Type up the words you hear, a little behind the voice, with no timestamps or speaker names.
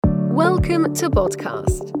Welcome to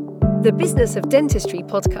Podcast, the Business of Dentistry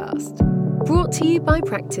podcast, brought to you by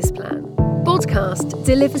Practice Plan. Podcast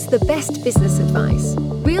delivers the best business advice,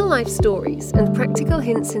 real-life stories, and practical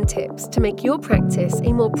hints and tips to make your practice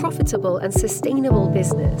a more profitable and sustainable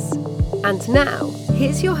business. And now,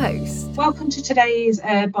 here's your host. Welcome to today's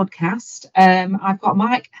podcast. I've got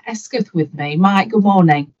Mike Esketh with me. Mike, good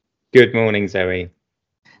morning. Good morning, Zoe.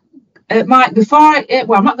 Mike,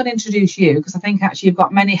 I'm not going to introduce you because I think actually you've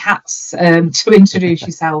got many hats to introduce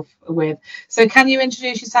yourself with. So can you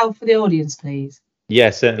introduce yourself for the audience, please? Yeah,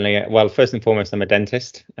 certainly. Well, first and foremost, I'm a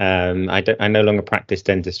dentist. I no longer practice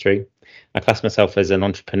dentistry. I class myself as an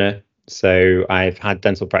entrepreneur. So I've had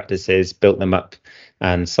dental practices, built them up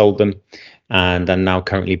and sold them. And I'm now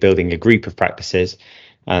currently building a group of practices.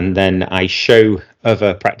 And then I show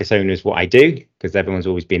other practice owners what I do, because everyone's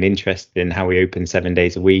always been interested in how we open 7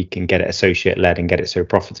 days a week and get it associate led and get it so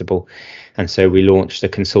profitable. And so we launched a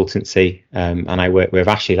consultancy, and I work with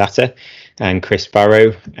Ashley Latter and Chris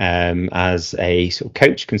Barrow as a sort of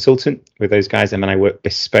coach consultant with those guys. And then I work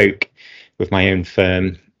bespoke with my own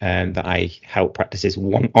firm that I help practices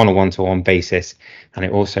on a one-to-one basis. And I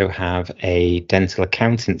also have a dental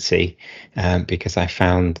accountancy because I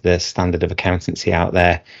found the standard of accountancy out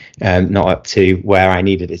there not up to where I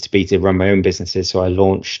needed it to be to run my own businesses. So I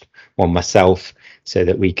launched one myself so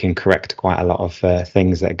that we can correct quite a lot of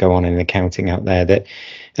things that go on in accounting out there that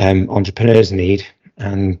entrepreneurs need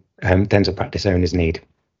and dental practice owners need.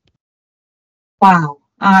 Wow.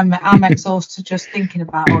 I'm exhausted just thinking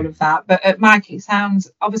about all of that. But Mike, it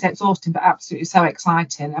sounds obviously exhausting, but absolutely so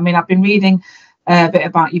exciting. I mean, I've been reading a bit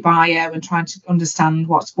about your bio and trying to understand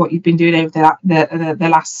what you've been doing over the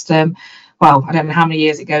last, I don't know how many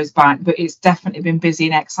years it goes back, but it's definitely been busy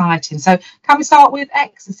and exciting. So can we start with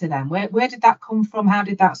Exeter then? Where did that come from? How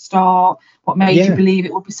did that start? What made you believe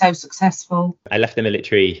it would be so successful? I left the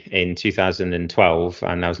military in 2012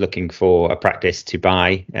 and I was looking for a practice to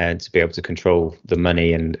buy to be able to control the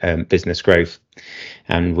money and business growth.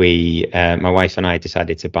 And my wife and I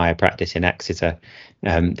decided to buy a practice in Exeter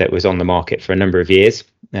that was on the market for a number of years.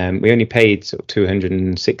 We only paid sort of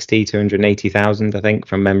 280,000, I think,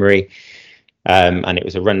 from memory. And it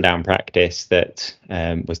was a rundown practice that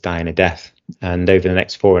was dying a death. And over the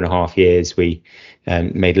next 4.5 years, we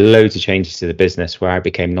made loads of changes to the business where I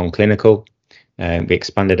became non-clinical. We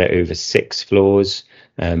expanded it over 6 floors.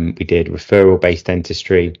 We did referral-based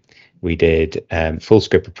dentistry. We did full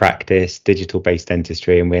scope of practice, digital-based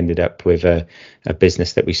dentistry, and we ended up with a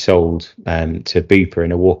business that we sold to Bupa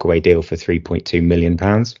in a walkaway deal for £3.2 million.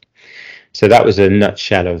 So that was a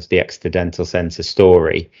nutshell of the Exeter Dental Centre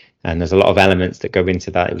story. And there's a lot of elements that go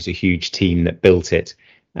into that. It was a huge team that built it.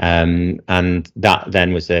 And that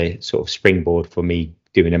then was a sort of springboard for me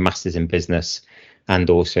doing a master's in business and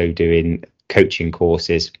also doing coaching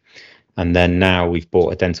courses. And then now we've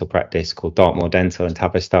bought a dental practice called Dartmoor Dental in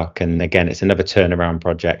Tavistock. And again, it's another turnaround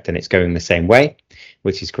project and it's going the same way,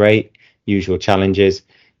 which is great. Usual challenges.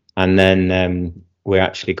 And then we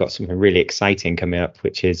actually got something really exciting coming up,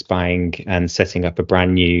 which is buying and setting up a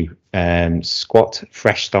brand new squat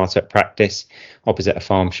fresh startup practice opposite a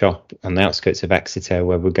farm shop on the outskirts of Exeter,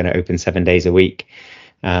 where we're going to open 7 days a week.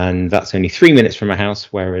 And that's only 3 minutes from my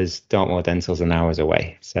house, whereas Dartmoor Dental's an hour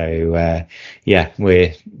away. So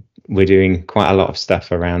we're doing quite a lot of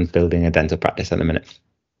stuff around building a dental practice at the minute.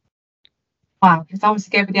 Wow, it's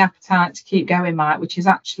obviously gave me the appetite to keep going, Mike, which is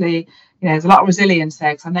actually, there's a lot of resilience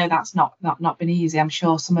there, because I know that's not been easy. I'm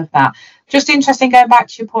sure some of that. Just interesting, going back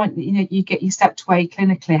to your point that, you stepped away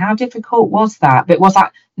clinically. How difficult was that? But was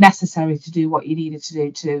that necessary to do what you needed to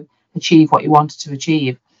do to achieve what you wanted to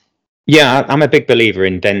achieve? Yeah, I'm a big believer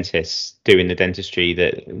in dentists doing the dentistry,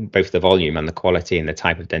 that both the volume and the quality and the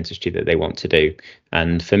type of dentistry that they want to do.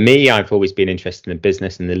 And for me, I've always been interested in the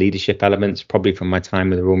business and the leadership elements, probably from my time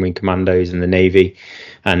with the Royal Marine Commandos and the Navy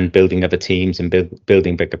and building other teams and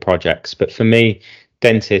building bigger projects. But for me,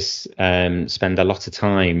 dentists spend a lot of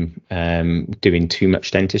time doing too much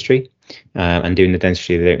dentistry and doing the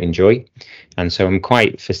dentistry they don't enjoy. And so I'm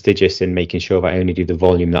quite fastidious in making sure that I only do the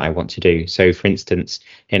volume that I want to do. So, for instance,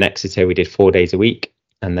 in Exeter, we did 4 days a week,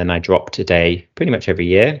 and then I dropped a day pretty much every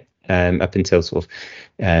year up until sort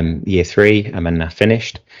of year 3, and then I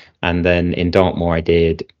finished. And then in Dartmoor, I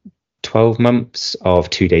did 12 months of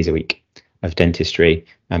 2 days a week of dentistry,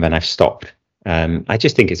 and then I've stopped. I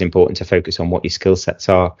just think it's important to focus on what your skill sets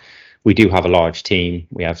are. We do have a large team.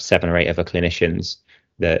 We have 7 or 8 other clinicians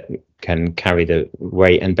that can carry the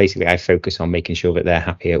weight, and basically I focus on making sure that they're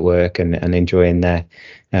happy at work and enjoying their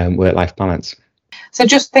work-life balance. So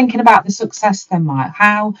just thinking about the success then, Mike,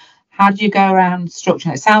 how how do you go around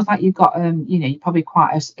structuring? It sounds like you've got, you're probably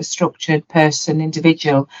quite a structured person,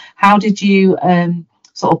 individual. How did you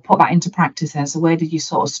sort of put that into practice then? So where did you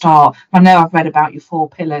sort of start? I know I've read about your 4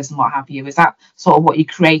 pillars and what have you. Is that sort of what you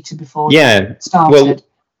created before you started?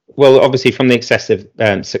 Well, obviously from the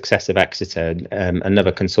success of Exeter,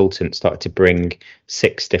 another consultant started to bring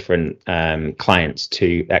 6 different clients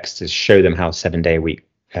to Exeter to show them how 7-day a week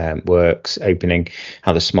works, opening,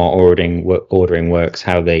 how the smart ordering works,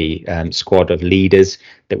 how the squad of leaders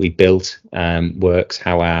that we built works,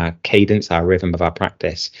 how our cadence, our rhythm of our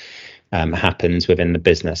practice happens within the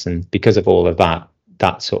business. And because of all of that,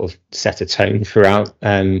 that sort of set a tone throughout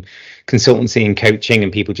consultancy and coaching,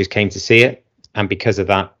 and people just came to see it. And because of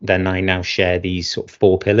that, then I now share these sort of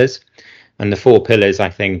 4 pillars. And the 4 pillars, I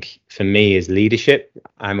think, for me, is leadership.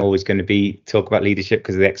 I'm always going to talk about leadership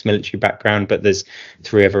because of the ex-military background, but there's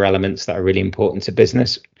 3 other elements that are really important to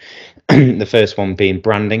business. The first one being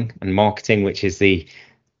branding and marketing, which is the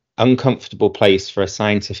uncomfortable place for a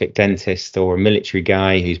scientific dentist or a military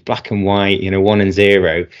guy who's black and white, 1 and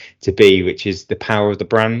 0 to be, which is the power of the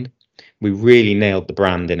brand. We really nailed the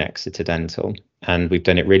brand in Exeter Dental, and we've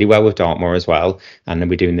done it really well with Dartmoor as well. And then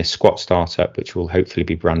we're doing this Squat startup, which will hopefully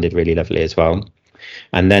be branded really lovely as well.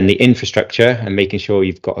 And then the infrastructure and making sure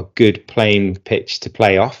you've got a good playing pitch to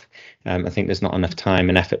play off. I think there's not enough time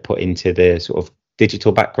and effort put into the sort of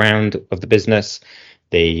digital background of the business,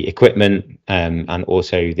 the equipment, and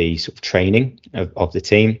also the sort of training of the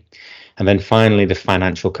team. And then finally, the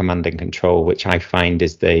financial command and control, which I find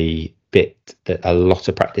is the bit that a lot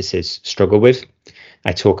of practices struggle with.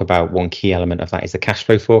 I talk about one key element of that is the cash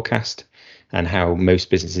flow forecast, and how most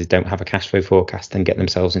businesses don't have a cash flow forecast and get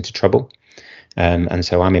themselves into trouble. And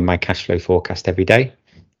so I'm in my cash flow forecast every day.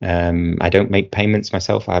 I don't make payments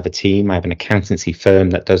myself. I have a team. I have an accountancy firm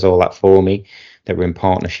that does all that for me, that we're in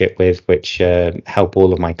partnership with, which help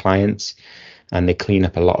all of my clients. And they clean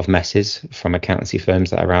up a lot of messes from accountancy firms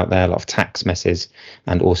that are out there, a lot of tax messes,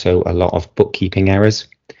 and also a lot of bookkeeping errors.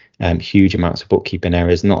 Huge amounts of bookkeeping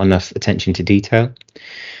errors, not enough attention to detail.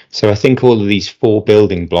 So I think all of these 4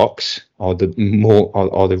 building blocks are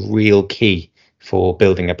the real key for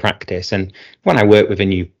building a practice. And when I work with a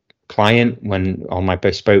new client, when on my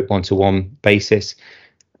bespoke one-to-one basis,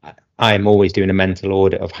 I am always doing a mental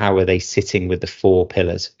audit of how are they sitting with the 4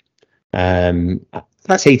 pillars. That's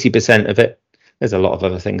 80% of it. There's a lot of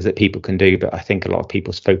other things that people can do, but I think a lot of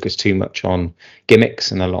people focus too much on gimmicks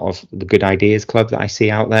and a lot of the good ideas club that I see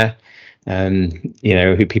out there.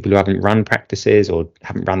 People who haven't run practices or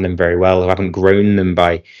haven't run them very well, or haven't grown them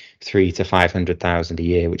by 300,000 to 500,000 a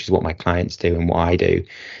year, which is what my clients do and what I do,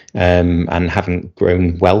 and haven't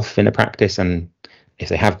grown wealth in a practice. And if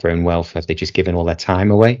they have grown wealth, have they just given all their time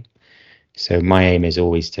away? So my aim is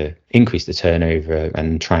always to increase the turnover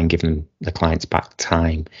and try and give the clients back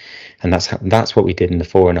time. And that's what we did in the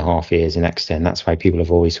 4.5 years in Exeter. And that's why people have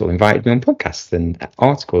always sort of invited me on podcasts and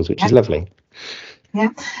articles, which is lovely.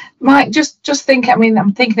 Yeah. Mike, just think,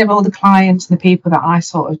 I'm thinking of all the clients and the people that I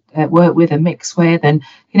sort of work with and mix with. And,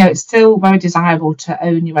 it's still very desirable to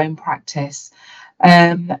own your own practice.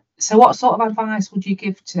 So what sort of advice would you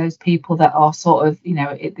give to those people that are sort of,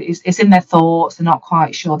 it's in their thoughts, they're not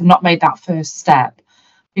quite sure, they've not made that first step? Have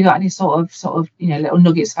you got any sort of little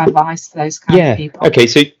nuggets of advice to those kind of people? Okay,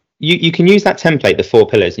 so you can use that template, the 4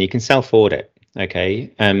 pillars, and you can self-audit.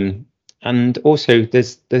 Okay. And also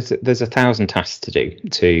there's 1,000 tasks to do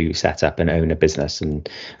to set up and own a business and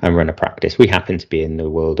run a practice. We happen to be in the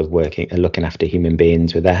world of working and looking after human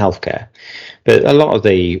beings with their healthcare, but a lot of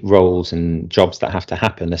the roles and jobs that have to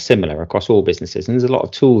happen are similar across all businesses, and there's a lot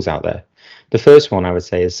of tools out there. The first one I would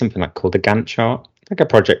say is something called a Gantt chart, like a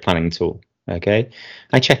project planning tool. Okay,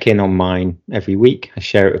 I check in on mine every week. I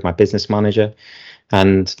share it with my business manager,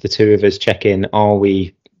 and the 2 of us check in. Are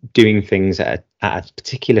we doing things at a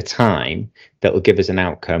particular time that will give us an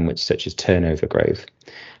outcome, such as turnover growth?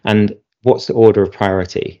 And what's the order of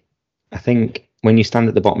priority? I think when you stand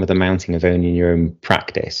at the bottom of the mountain of owning your own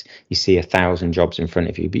practice, you see 1,000 jobs in front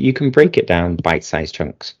of you, but you can break it down bite-sized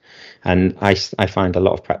chunks. And I find a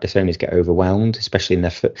lot of practice owners get overwhelmed, especially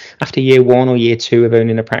after year 1 or year 2 of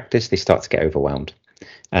owning a practice, they start to get overwhelmed.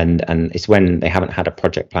 And it's when they haven't had a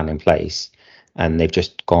project plan in place and they've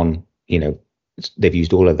just gone, they've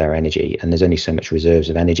used all of their energy, and there's only so much reserves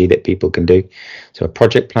of energy that people can do. So a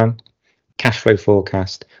project plan, cash flow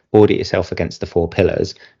forecast, audit yourself against the 4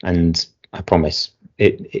 pillars, and I promise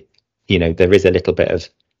it there is a little bit of,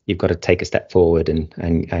 you've got to take a step forward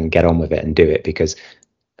and get on with it and do it, because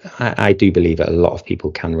I do believe that a lot of people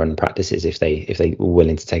can run practices if they were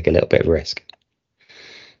willing to take a little bit of risk.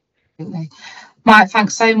 Mike,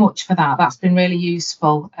 thanks so much for that. That's been really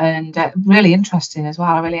useful and really interesting as well.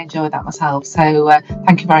 I really enjoyed that myself. So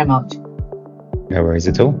thank you very much. No worries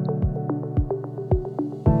at all.